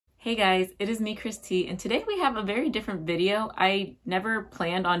Hey guys, it is me, Christy, and today we have a very different video. I never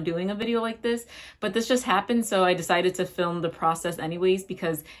planned on doing a video like this, but this just happened, so I decided to film the process anyways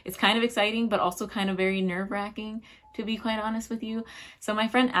because it's kind of exciting, but also kind of very nerve-wracking, to be quite honest with you. So my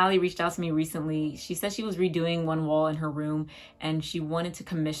friend Allie reached out to me recently. She said she was redoing one wall in her room, and she wanted to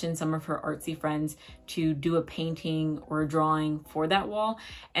commission some of her artsy friends to do a painting or a drawing for that wall.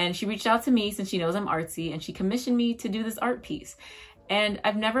 And she reached out to me since she knows I'm artsy, and she commissioned me to do this art piece. And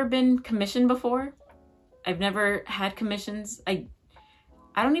I've never been commissioned before. I've never had commissions. I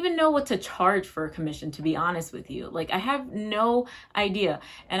don't even know what to charge for a commission, to be honest with you. Like, I have no idea.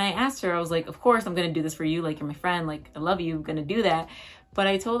 And I asked her, I was like, of course I'm gonna do this for you. Like, you're my friend, like, I love you, I'm gonna do that. But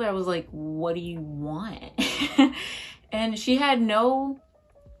I told her, I was like, what do you want? And she had no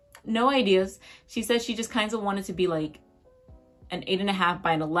ideas. She said she just kind of wanted to be like an 8.5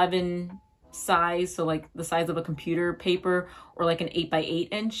 by an 11 size, so like the size of a computer paper, or like an 8 by 8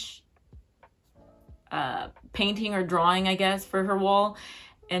 inch painting or drawing, I guess, for her wall.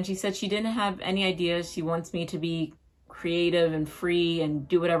 And she said she didn't have any ideas. She wants me to be creative and free and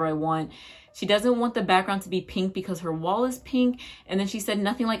do whatever I want. She doesn't want the background to be pink because her wall is pink. And then she said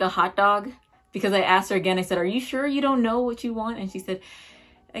nothing like a hot dog, because I asked her again, I said, are you sure you don't know what you want? And she said,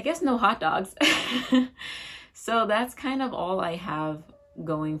 I guess no hot dogs. So that's kind of all I have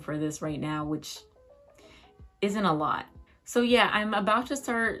going for this right now, which isn't a lot. So yeah, I'm about to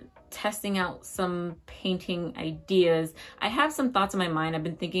start testing out some painting ideas. I have some thoughts in my mind. I've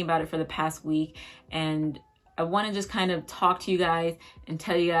been thinking about it for the past week, and I want to just kind of talk to you guys and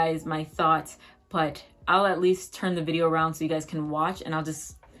tell you guys my thoughts, but I'll at least turn the video around so you guys can watch, and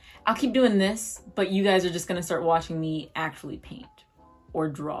I'll keep doing this, but you guys are just gonna start watching me actually paint or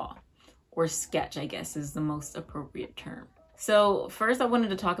draw or sketch, I guess is the most appropriate term. So first I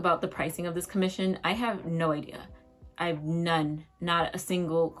wanted to talk about the pricing of this commission. I have no idea. I have not a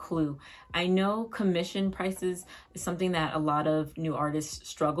single clue. I know commission prices is something that a lot of new artists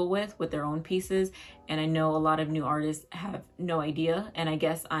struggle with their own pieces. And I know a lot of new artists have no idea. And I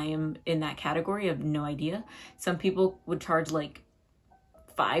guess I am in that category of no idea. Some people would charge like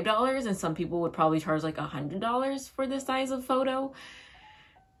 $5 and some people would probably charge like $100 for this size of photo.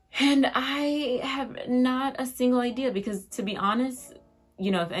 And I have not a single idea because, to be honest, you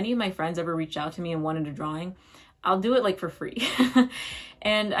know, if any of my friends ever reached out to me and wanted a drawing, I'll do it like for free.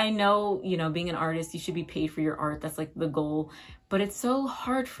 And I know, you know, being an artist, you should be paid for your art. That's like the goal. But it's so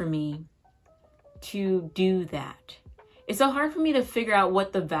hard for me to do that. It's so hard for me to figure out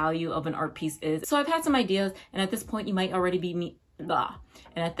what the value of an art piece is. So I've had some ideas, and at this point you might already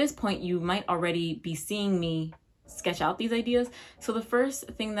be seeing me sketch out these ideas. So the first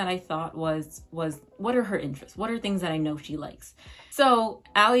thing that I thought was what are her interests? What are things that I know she likes? So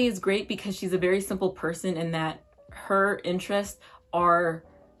Allie is great because she's a very simple person in that her interests are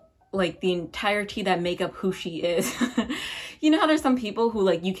like the entirety that make up who she is. You know how there's some people who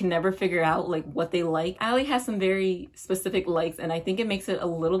like you can never figure out like what they like? Allie has some very specific likes, and I think it makes it a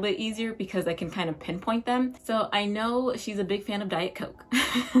little bit easier because I can kind of pinpoint them. So I know she's a big fan of Diet Coke.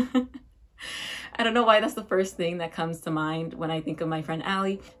 I don't know why that's the first thing that comes to mind when I think of my friend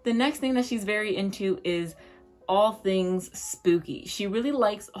Allie. The next thing that she's very into is all things spooky. She really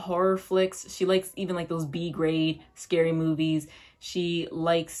likes horror flicks. She likes even like those B-grade scary movies. She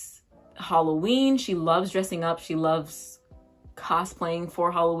likes Halloween. She loves dressing up. She loves cosplaying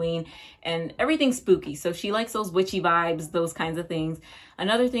for Halloween and everything spooky. So she likes those witchy vibes, those kinds of things.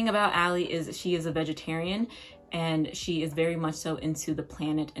 Another thing about Allie is she is a vegetarian, and she is very much so into the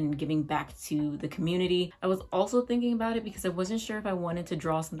planet and giving back to the community. I was also thinking about it because I wasn't sure if I wanted to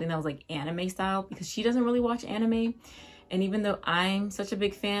draw something that was like anime style, because she doesn't really watch anime. And even though I'm such a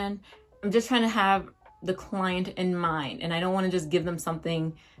big fan, I'm just trying to have the client in mind, and I don't want to just give them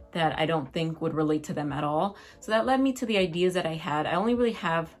something that I don't think would relate to them at all. So that led me to the ideas that I had. I only really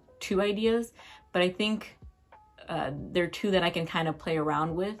have 2 ideas, but I think there are 2 that I can kind of play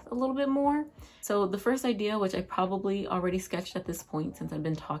around with a little bit more. So the first idea, which I probably already sketched at this point since I've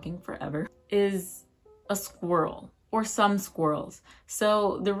been talking forever, is a squirrel or some squirrels.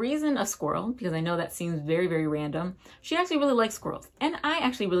 So the reason a squirrel, because I know that seems very, very random, she actually really likes squirrels. And I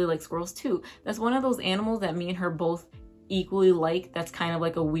actually really like squirrels too. That's one of those animals that me and her both equally like. That's kind of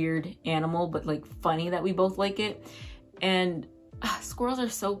like a weird animal, but like funny that we both like it. And squirrels are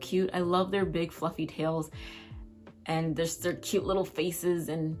so cute. I love their big fluffy tails and their cute little faces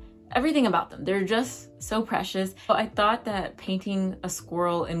and everything about them. They're just so precious. So I thought that painting a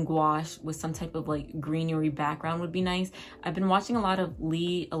squirrel in gouache with some type of like greenery background would be nice. I've been watching a lot of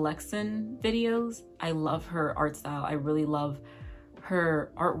Lee Alexson videos. I love her art style. I really love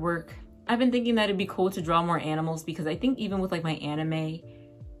her artwork. I've been thinking that it'd be cool to draw more animals because I think even with like my anime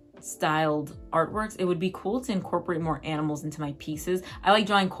styled artworks, it would be cool to incorporate more animals into my pieces. I like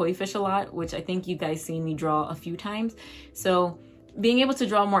drawing koi fish a lot, which I think you guys seen me draw a few times. So being able to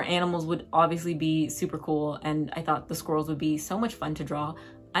draw more animals would obviously be super cool, and I thought the squirrels would be so much fun to draw.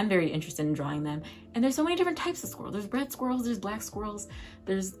 I'm very interested in drawing them. And there's so many different types of squirrels. There's red squirrels, there's black squirrels,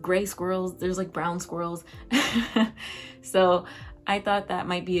 there's gray squirrels, there's like brown squirrels. So I thought that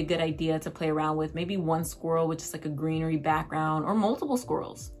might be a good idea to play around with. Maybe one squirrel with just like a greenery background, or multiple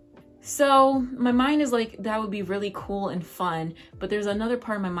squirrels. So my mind is like, that would be really cool and fun, but there's another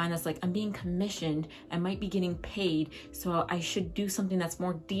part of my mind that's like, I'm being commissioned, I might be getting paid, so I should do something that's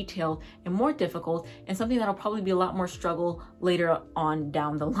more detailed and more difficult, and something that'll probably be a lot more struggle later on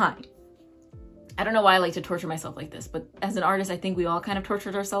down the line. I don't know why I like to torture myself like this, but as an artist, I think we all kind of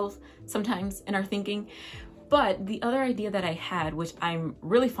tortured ourselves sometimes in our thinking. But the other idea that I had, which I'm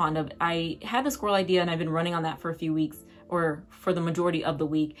really fond of, I had the squirrel idea and I've been running on that for a few weeks, or for the majority of the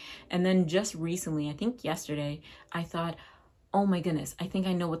week. And then just recently, I think yesterday, I thought, oh my goodness, I think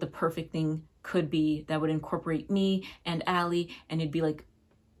I know what the perfect thing could be that would incorporate me and Allie, and it'd be like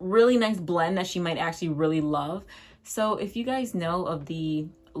really nice blend that she might actually really love. So if you guys know of the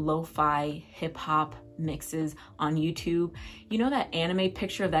lo-fi hip hop mixes on YouTube, you know that anime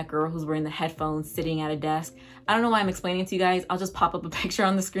picture of that girl who's wearing the headphones sitting at a desk? I don't know why I'm explaining it to you guys. I'll just pop up a picture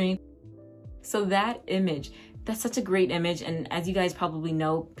on the screen. So that image, that's such a great image. And as you guys probably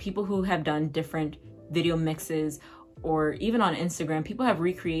know, people who have done different video mixes, or even on Instagram, people have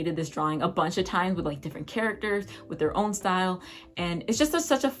recreated this drawing a bunch of times with like different characters, with their own style. And it's just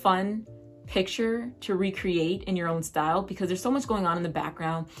such a fun picture to recreate in your own style, because there's so much going on in the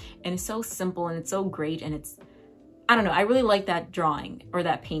background, and it's so simple and it's so great, and it's, I don't know, I really like that drawing or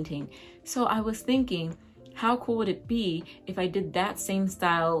that painting. So I was thinking, how cool would it be if I did that same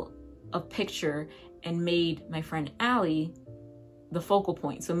style of picture and made my friend Allie the focal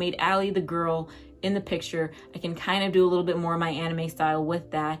point? So made Allie the girl in the picture. I can kind of do a little bit more of my anime style with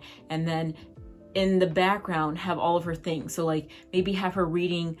that, and then in the background have all of her things. So like maybe have her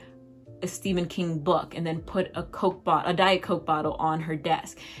reading a Stephen King book, and then put a Diet Coke bottle on her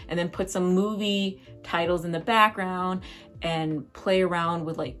desk, and then put some movie titles in the background, and play around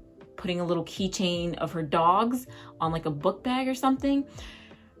with like putting a little keychain of her dogs on like a book bag or something.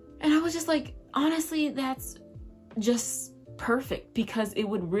 And I was just like, honestly, that's just perfect, because it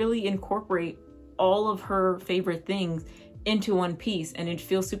would really incorporate all of her favorite things into one piece, and it'd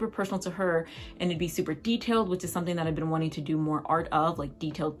feel super personal to her, and it'd be super detailed, which is something that I've been wanting to do more art of, like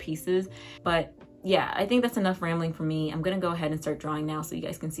detailed pieces. But yeah, I think that's enough rambling for me. I'm gonna go ahead and start drawing now so you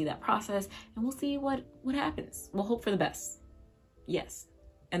guys can see that process, and we'll see what happens. We'll hope for the best. Yes.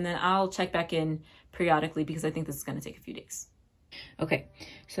 And then I'll check back in periodically, because I think this is gonna take a few days. Okay,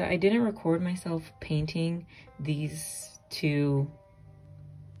 so I didn't record myself painting these 2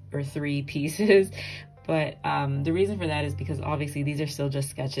 or 3 pieces, but the reason for that is because obviously these are still just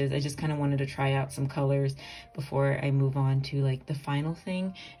sketches. I just kind of wanted to try out some colors before I move on to like the final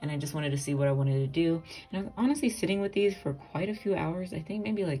thing, and I just wanted to see what I wanted to do. And I was honestly sitting with these for quite a few hours. I think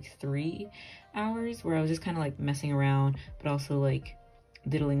maybe like 3 hours, where I was just kind of like messing around, but also like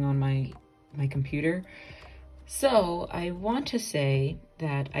diddling on my computer. So I want to say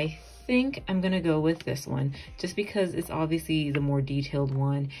that I think I'm gonna go with this one, just because it's obviously the more detailed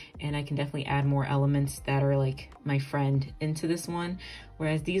one, and I can definitely add more elements that are like my friend into this one.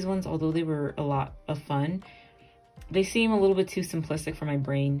 Whereas these ones, although they were a lot of fun, they seem a little bit too simplistic for my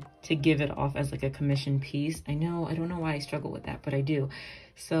brain to give it off as like a commission piece. I know, I don't know why I struggle with that, but I do.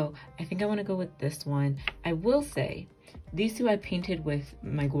 So I think I want to go with this one. I will say, these 2 I painted with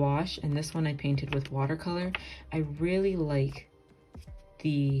my gouache, and this one I painted with watercolor. I really like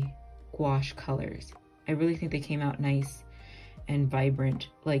the gouache colors. I really think they came out nice and vibrant.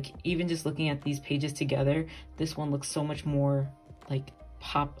 Like, even just looking at these pages together, this one looks so much more like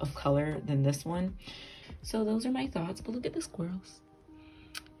pop of color than this one. So those are my thoughts. But look at the squirrels.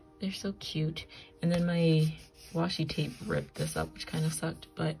 They're so cute. And then my washi tape ripped this up, which kind of sucked.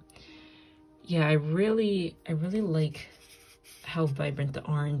 But yeah, I really like how vibrant the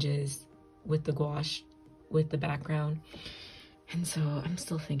orange is with the gouache, with the background. And so I'm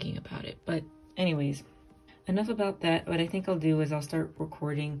still thinking about it. But anyways, enough about that. What I think I'll do is I'll start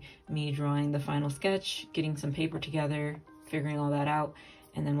recording me drawing the final sketch, getting some paper together, figuring all that out,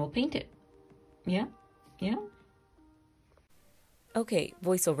 and then we'll paint it. Yeah? Yeah? Okay,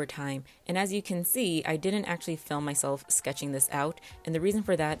 voiceover time. And as you can see, I didn't actually film myself sketching this out. And the reason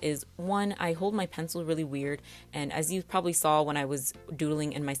for that is, one, I hold my pencil really weird. And as you probably saw when I was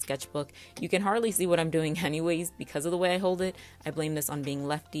doodling in my sketchbook, you can hardly see what I'm doing anyways because of the way I hold it. I blame this on being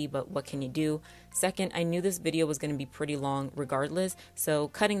lefty, but what can you do? Second, I knew this video was going to be pretty long regardless, so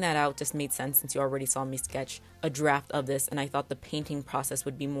cutting that out just made sense since you already saw me sketch a draft of this, and I thought the painting process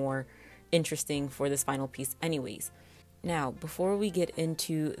would be more interesting for this final piece anyways. Now, before we get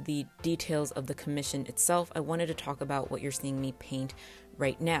into the details of the commission itself, I wanted to talk about what you're seeing me paint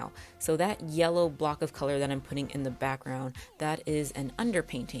right now. So that yellow block of color that I'm putting in the background, that is an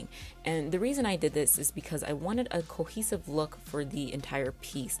underpainting. And the reason I did this is because I wanted a cohesive look for the entire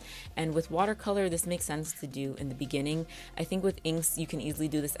piece. And with watercolor, this makes sense to do in the beginning. I think with inks, you can easily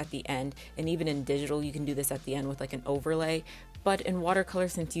do this at the end. And even in digital, you can do this at the end with like an overlay. But in watercolor,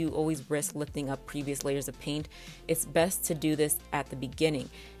 since you always risk lifting up previous layers of paint, it's best to do this at the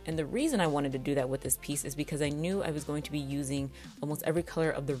beginning. And the reason I wanted to do that with this piece is because I knew I was going to be using almost every color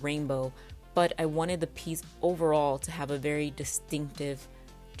of the rainbow, but I wanted the piece overall to have a very distinctive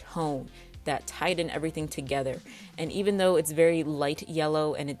tone that tied in everything together. And even though it's very light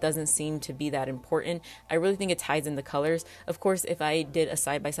yellow and it doesn't seem to be that important, I really think it ties in the colors. Of course, if I did a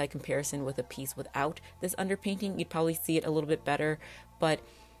side-by-side comparison with a piece without this underpainting, you'd probably see it a little bit better, but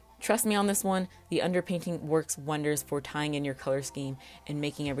trust me on this one, the underpainting works wonders for tying in your color scheme and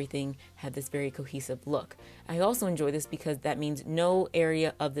making everything have this very cohesive look. I also enjoy this because that means no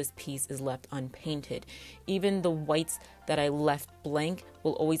area of this piece is left unpainted. Even the whites that I left blank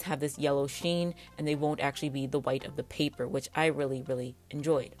will always have this yellow sheen, and they won't actually be the white of the paper, which I really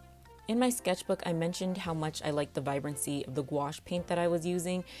enjoyed. In my sketchbook, I mentioned how much I liked the vibrancy of the gouache paint that I was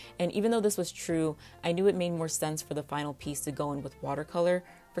using, and even though this was true, I knew it made more sense for the final piece to go in with watercolor.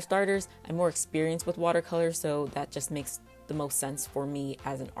 For starters, I'm more experienced with watercolor, so that just makes the most sense for me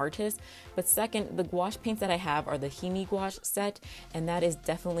as an artist. But second, the gouache paints that I have are the Himi gouache set, and that is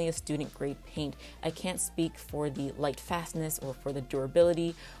definitely a student grade paint. I can't speak for the light fastness or for the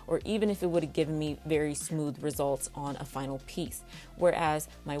durability, or even if it would have given me very smooth results on a final piece. Whereas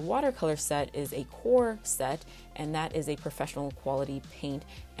my watercolor set is a core set, and that is a professional quality paint,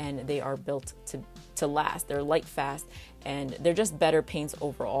 and they are built to last. They're light fast, and they're just better paints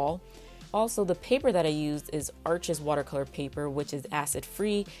overall. Also, the paper that I used is Arches watercolor paper, which is acid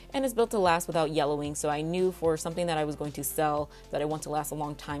free and is built to last without yellowing. So I knew for something that I was going to sell that I want to last a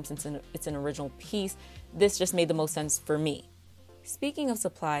long time since it's an original piece, this just made the most sense for me. Speaking of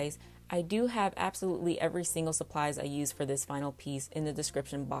supplies, I do have absolutely every single supplies I use for this final piece in the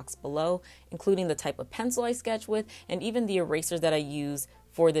description box below, including the type of pencil I sketch with and even the erasers that I use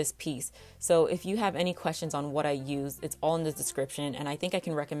for this piece. So if you have any questions on what I use, it's all in the description, and I think I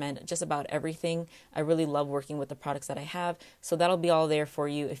can recommend just about everything. I really love working with the products that I have, so that'll be all there for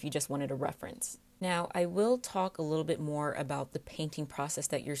you if you just wanted a reference. Now, I will talk a little bit more about the painting process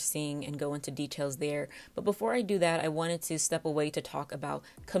that you're seeing and go into details there. But before I do that, I wanted to step away to talk about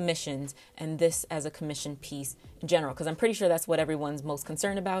commissions and this as a commission piece in general, because I'm pretty sure that's what everyone's most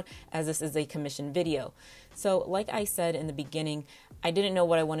concerned about, as this is a commission video. So like I said in the beginning, I didn't know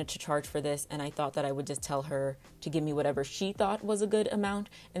what I wanted to charge for this, and I thought that I would just tell her to give me whatever she thought was a good amount,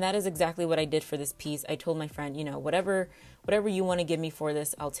 and that is exactly what I did for this piece. I told my friend, you know, whatever you want to give me for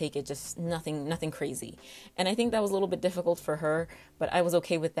this, I'll take it, just nothing crazy. And I think that was a little bit difficult for her, but I was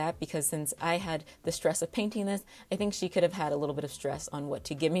okay with that because since I had the stress of painting this, I think she could have had a little bit of stress on what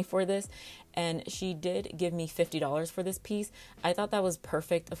to give me for this, and she did give me $50 for this piece. I thought that was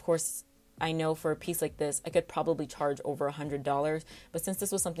perfect. Of course, I know for a piece like this, I could probably charge over $100, but since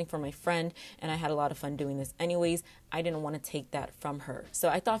this was something for my friend and I had a lot of fun doing this anyways, I didn't want to take that from her. So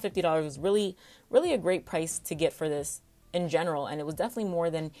I thought $50 was really a great price to get for this in general, and it was definitely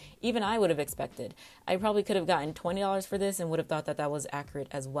more than even I would have expected. I probably could have gotten $20 for this and would have thought that that was accurate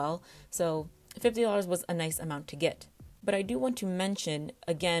as well. So $50 was a nice amount to get. But I do want to mention,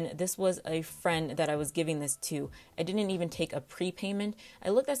 again, this was a friend that I was giving this to. I didn't even take a prepayment. I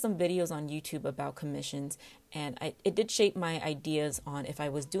looked at some videos on YouTube about commissions, and it did shape my ideas on if I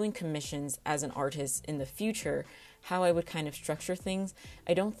was doing commissions as an artist in the future, how I would kind of structure things.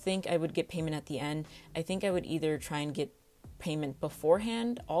 I don't think I would get payment at the end. I think I would either try and get payment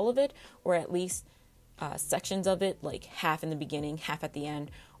beforehand, all of it, or at least sections of it, like half in the beginning, half at the end,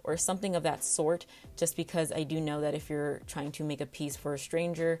 or something of that sort, just because I do know that if you're trying to make a piece for a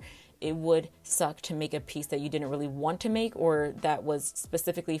stranger, it would suck to make a piece that you didn't really want to make or that was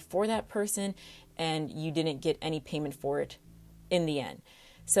specifically for that person and you didn't get any payment for it in the end.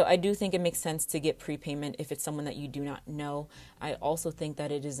 So I do think it makes sense to get prepayment if it's someone that you do not know. I also think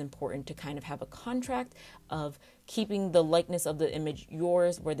that it is important to kind of have a contract of keeping the likeness of the image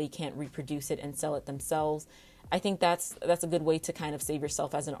yours where they can't reproduce it and sell it themselves. I think that's a good way to kind of save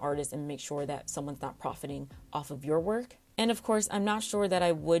yourself as an artist and make sure that someone's not profiting off of your work. And of course, I'm not sure that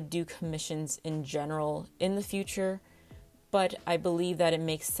I would do commissions in general in the future, but I believe that it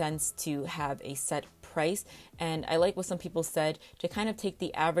makes sense to have a set price. And I like what some people said, to kind of take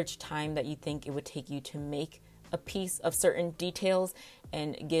the average time that you think it would take you to make a piece of certain details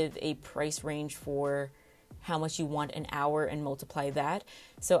and give a price range for how much you want an hour and multiply that.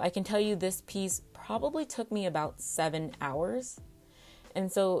 So I can tell you this piece probably took me about 7 hours.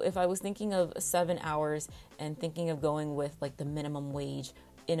 And so if I was thinking of 7 hours and thinking of going with like the minimum wage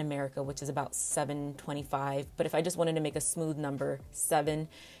in America, which is about $7.25, but if I just wanted to make a smooth number, 7,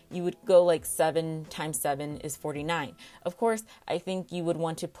 you would go like 7 times 7 is 49. Of course, I think you would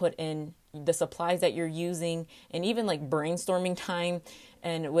want to put in the supplies that you're using and even like brainstorming time.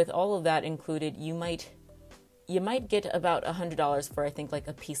 And with all of that included, you might get about $100 for, I think, like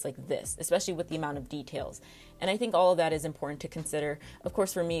a piece like this, especially with the amount of details. And I think all of that is important to consider. Of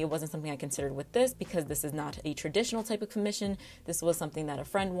course, for me, it wasn't something I considered with this because this is not a traditional type of commission. This was something that a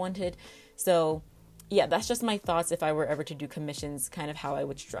friend wanted. So yeah, that's just my thoughts if I were ever to do commissions, kind of how I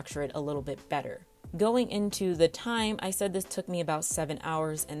would structure it a little bit better. Going into the time, I said this took me about 7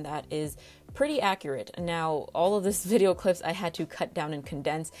 hours, and that is pretty accurate. Now, all of this video clips I had to cut down and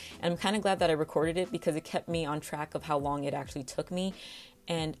condense, and I'm kind of glad that I recorded it because it kept me on track of how long it actually took me.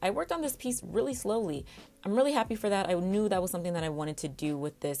 And I worked on this piece really slowly. I'm really happy for that. I knew that was something that I wanted to do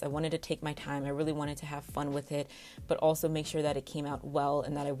with this. I wanted to take my time. I really wanted to have fun with it, but also make sure that it came out well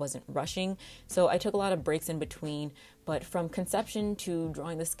and that I wasn't rushing. So I took a lot of breaks in between, but from conception to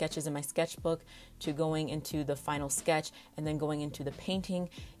drawing the sketches in my sketchbook to going into the final sketch and then going into the painting,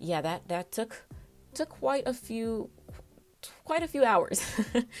 yeah, that took quite a few hours.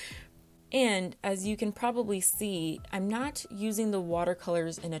 And as you can probably see, I'm not using the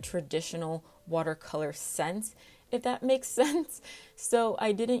watercolors in a traditional watercolor sense, if that makes sense. So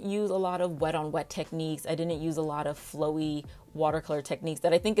I didn't use a lot of wet on wet techniques. I didn't use a lot of flowy watercolor techniques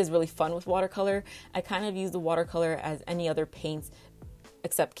that I think is really fun with watercolor. I kind of use the watercolor as any other paints,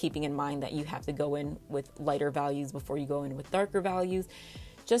 except keeping in mind that you have to go in with lighter values before you go in with darker values,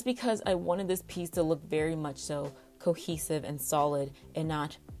 just because I wanted this piece to look very much so cohesive and solid and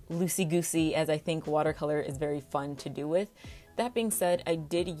not loosey-goosey, as I think watercolor is very fun to do with. That being said, I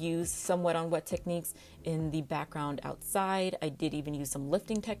did use some wet on wet techniques in the background outside. I did even use some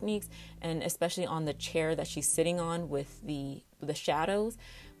lifting techniques, and especially on the chair that she's sitting on with the shadows.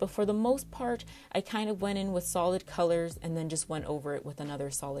 But for the most part, I kind of went in with solid colors and then just went over it with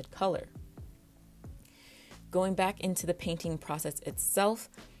another solid color. Going back into the painting process itself,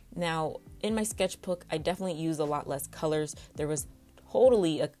 now in my sketchbook, I definitely used a lot less colors. There was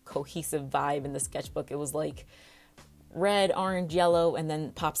totally a cohesive vibe in the sketchbook. It was like red, orange, yellow, and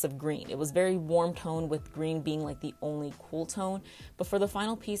then pops of green. It was very warm tone, with green being like the only cool tone. But for the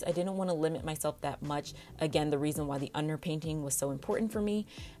final piece, I didn't want to limit myself that much. Again, the reason why the underpainting was so important for me.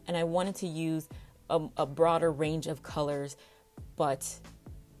 And I wanted to use a broader range of colors, but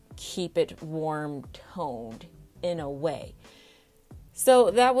keep it warm toned in a way.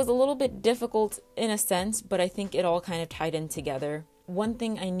 So that was a little bit difficult in a sense, but I think it all kind of tied in together. One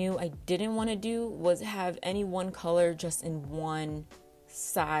thing I knew I didn't want to do was have any one color just in one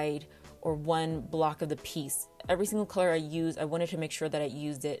side or one block of the piece. Every single color I used, I wanted to make sure that I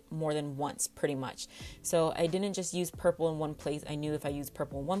used it more than once, pretty much. So I didn't just use purple in one place. I knew if I used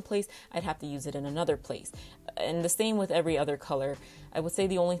purple in one place, I'd have to use it in another place. And the same with every other color. I would say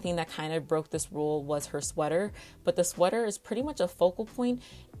the only thing that kind of broke this rule was her sweater, but the sweater is pretty much a focal point.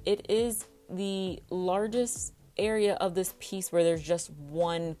 It is the largest area of this piece where there's just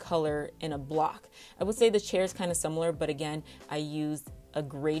one color in a block. I would say the chair is kind of similar, but again, I used a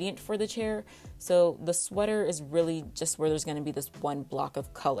gradient for the chair. So the sweater is really just where there's going to be this one block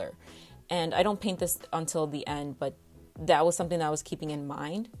of color. And I don't paint this until the end, but that was something that I was keeping in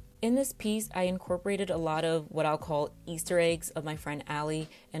mind. In this piece, I incorporated a lot of what I'll call Easter eggs of my friend Allie.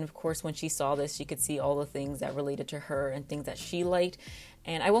 And of course, when she saw this, she could see all the things that related to her and things that she liked.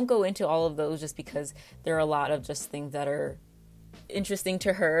 And I won't go into all of those just because there are a lot of just things that are interesting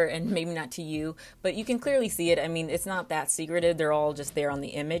to her and maybe not to you, but you can clearly see it. I mean, it's not that secretive. They're all just there on the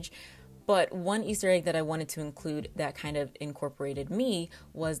image. But one Easter egg that I wanted to include that kind of incorporated me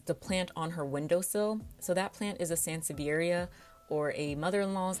was the plant on her windowsill. So that plant is a Sansevieria, or a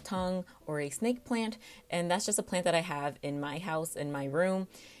mother-in-law's tongue, or a snake plant, and that's just a plant that I have in my house, in my room.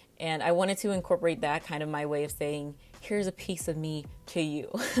 And I wanted to incorporate that, kind of my way of saying, here's a piece of me to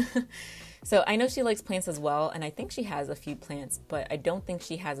you. So I know she likes plants as well, and I think she has a few plants, but I don't think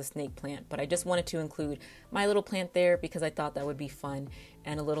she has a snake plant. But I just wanted to include my little plant there because I thought that would be fun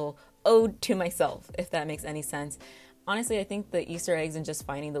and a little ode to myself, if that makes any sense. Honestly, I think the Easter eggs and just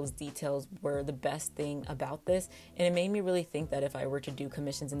finding those details were the best thing about this, and it made me really think that if I were to do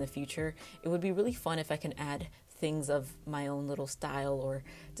commissions in the future, it would be really fun if I can add things of my own little style or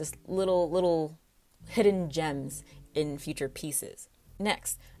just little hidden gems in future pieces.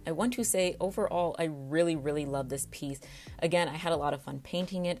 Next, I want to say overall, I really love this piece. Again, I had a lot of fun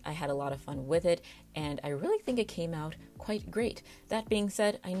painting it. I had a lot of fun with it, and I really think it came out quite great. That being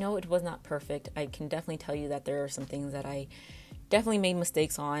said, I know it was not perfect. I can definitely tell you that there are some things that I definitely made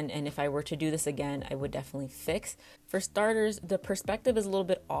mistakes on, and if I were to do this again, I would definitely fix. For starters, the perspective is a little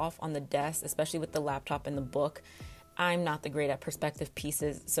bit off on the desk, especially with the laptop and the book. I'm not the great at perspective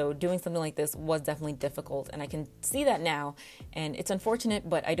pieces, so doing something like this was definitely difficult, and I can see that now, and it's unfortunate,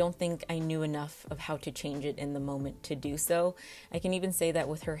 but I don't think I knew enough of how to change it in the moment to do so. I can even say that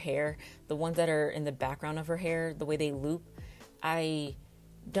with her hair, the ones that are in the background of her hair, the way they loop, I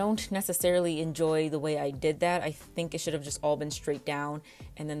don't necessarily enjoy the way I did that. I think it should have just all been straight down,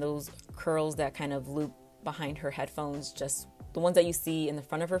 and then those curls that kind of loop behind her headphones, just the ones that you see in the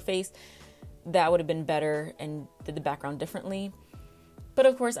front of her face, that would have been better and did the background differently. But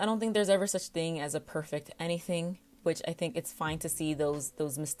of course, I don't think there's ever such thing as a perfect anything, which I think it's fine to see those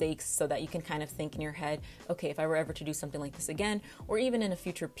mistakes so that you can kind of think in your head, okay, if I were ever to do something like this again, or even in a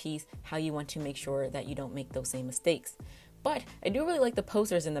future piece, how you want to make sure that you don't make those same mistakes. But I do really like the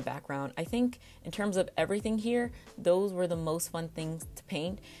posters in the background. I think in terms of everything here, those were the most fun things to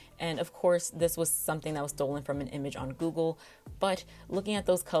paint. And of course, this was something that was stolen from an image on Google. But looking at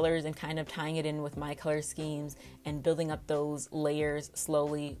those colors and kind of tying it in with my color schemes and building up those layers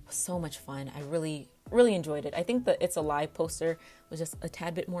slowly was so much fun. I really enjoyed it. I think the It's Alive poster was just a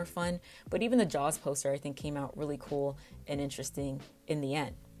tad bit more fun. But even the Jaws poster, I think, came out really cool and interesting in the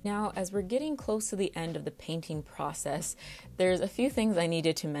end. Now, as we're getting close to the end of the painting process, there's a few things I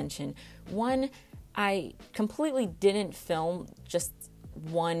needed to mention. One, I completely didn't film just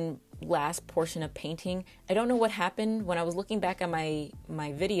one last portion of painting. I don't know what happened. When I was looking back at my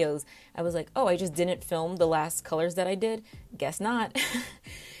videos, I was like, oh, I just didn't film the last colors that I did. Guess not.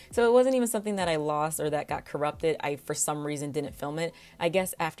 So it wasn't even something that I lost or that got corrupted. I, for some reason, didn't film it. I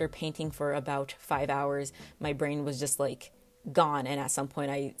guess after painting for about 5 hours, my brain was just like gone, and at some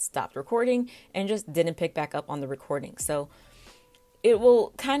point I stopped recording and just didn't pick back up on the recording. So it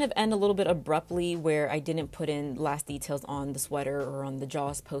will kind of end a little bit abruptly where I didn't put in last details on the sweater or on the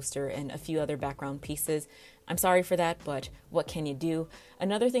Jaws poster and a few other background pieces. I'm sorry for that, but what can you do?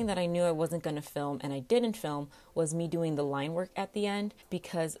 Another thing that I knew I wasn't going to film and I didn't film was me doing the line work at the end,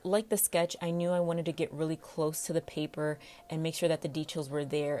 because like the sketch, I knew I wanted to get really close to the paper and make sure that the details were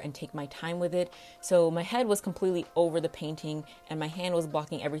there and take my time with it. So my head was completely over the painting and my hand was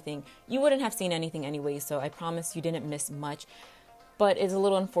blocking everything. You wouldn't have seen anything anyway, so I promise you didn't miss much. But it's a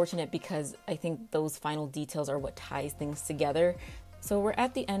little unfortunate because I think those final details are what ties things together. So we're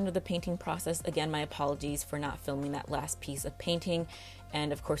at the end of the painting process. Again, my apologies for not filming that last piece of painting.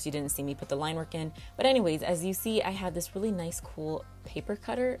 And of course you didn't see me put the line work in. But anyways, as you see, I have this really nice, cool paper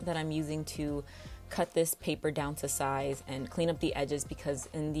cutter that I'm using to cut this paper down to size and clean up the edges, because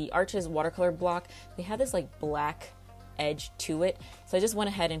in the Arches watercolor block, they had this like black edge to it. So I just went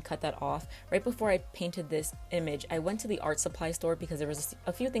ahead and cut that off. Right before I painted this image, I went to the art supply store because there was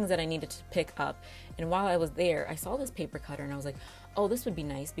a few things that I needed to pick up. And while I was there, I saw this paper cutter and I was like, oh, this would be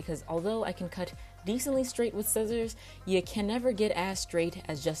nice, because although I can cut decently straight with scissors, you can never get as straight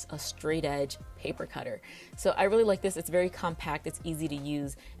as just a straight edge paper cutter. So I really like this. It's very compact, it's easy to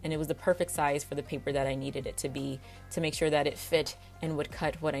use, and it was the perfect size for the paper that I needed it to be, to make sure that it fit and would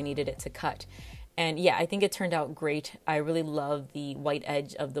cut what I needed it to cut. And yeah, I think it turned out great. I really love the white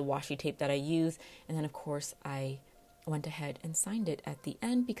edge of the washi tape that I use. And then of course I went ahead and signed it at the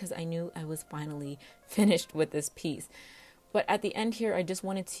end because I knew I was finally finished with this piece. But at the end here, I just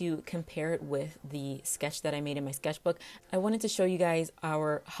wanted to compare it with the sketch that I made in my sketchbook. I wanted to show you guys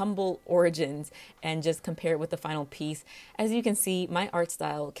our humble origins and just compare it with the final piece. As you can see, my art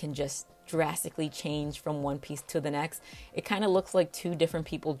style can just drastically change from one piece to the next. It kind of looks like two different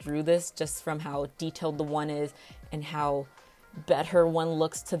people drew this, just from how detailed the one is and how better one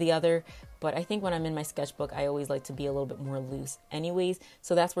looks to the other. But I think when I'm in my sketchbook, I always like to be a little bit more loose anyways.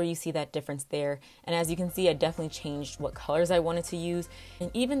 So that's where you see that difference there. And as you can see, I definitely changed what colors I wanted to use. And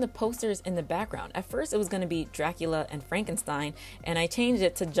even the posters in the background. At first, it was going to be Dracula and Frankenstein. And I changed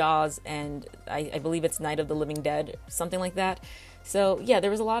it to Jaws and I believe it's Night of the Living Dead, something like that. So yeah,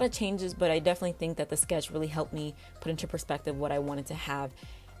 there was a lot of changes, but I definitely think that the sketch really helped me put into perspective what I wanted to have.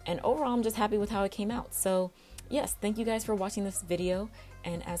 And overall, I'm just happy with how it came out. So yes, thank you guys for watching this video.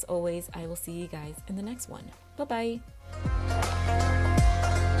 And as always, I will see you guys in the next one. Bye-bye.